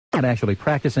Not actually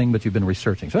practicing, but you've been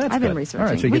researching. So that's I've good. been researching. All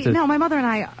right, so you get to... No, my mother and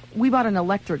I, we bought an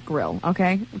electric grill,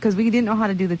 okay? Because we didn't know how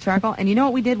to do the charcoal. And you know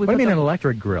what we did? What do you mean an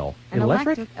electric grill? An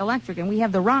electric, and we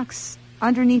have the rocks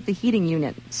underneath the heating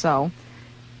unit. So,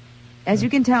 as you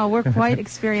can tell, we're quite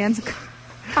experienced.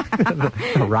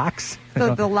 The rocks?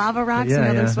 The lava rocks,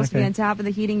 they're supposed to be on top of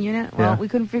the heating unit. Well, we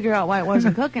couldn't figure out why it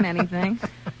wasn't cooking anything.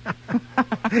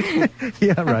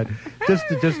 Yeah, right. Just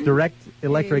direct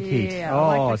electric heat. Yeah,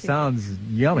 electric sounds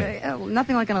yummy.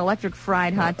 Nothing like an electric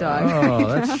fried hot dog.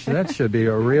 Oh, that should be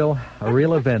a real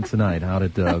event tonight out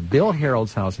at Bill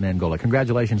Harold's house in Angola.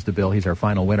 Congratulations to Bill. He's our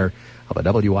final winner of a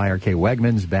WYRK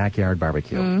Wegmans Backyard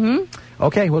Barbecue. Mm-hmm.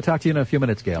 Okay, we'll talk to you in a few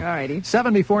minutes, Gail. All righty.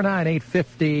 7 before 9,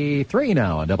 8:53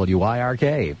 now on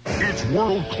WYRK. It's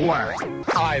world class.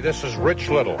 Hi, this is Rich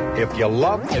Little. If you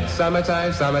love it's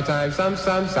summertime, summertime,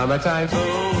 summertime.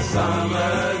 Oh,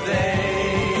 summer days.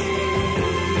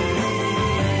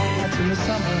 In the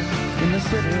summer, in the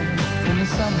city, in the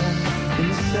summer, in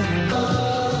the city.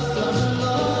 Oh, summer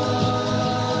love.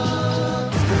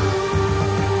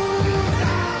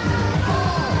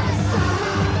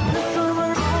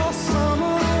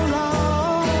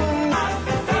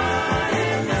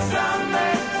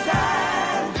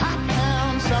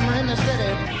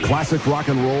 Classic Rock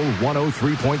and Roll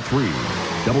 103.3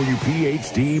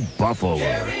 WPHD Buffalo.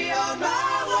 Carry on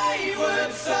my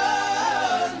wayward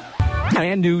son.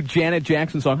 Brand new Janet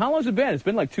Jackson song. How long has it been? It's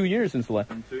been like 2 years since the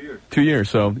last. 2 years. 2 years.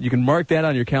 So you can mark that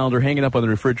on your calendar, hang it up on the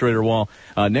refrigerator wall.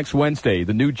 Next Wednesday,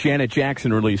 the new Janet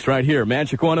Jackson release right here,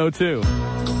 Magic 102.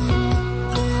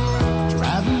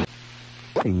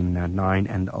 9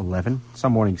 and 11.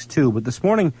 Some mornings too, but this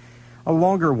morning a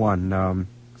longer one.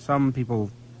 Some people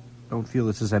don't feel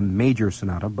this is a major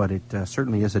sonata, but it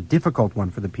certainly is a difficult one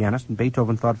for the pianist, and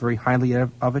Beethoven thought very highly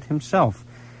of it himself.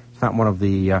 It's not one of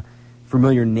the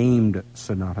familiar named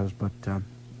sonatas, but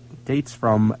it dates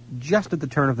from just at the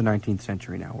turn of the 19th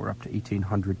century now. We're up to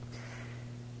 1800.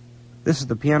 This is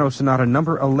the piano sonata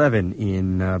number 11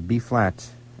 in B-flat,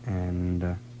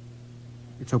 and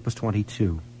it's opus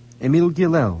 22. Émile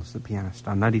Guillel is the pianist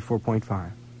on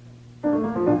 94.5.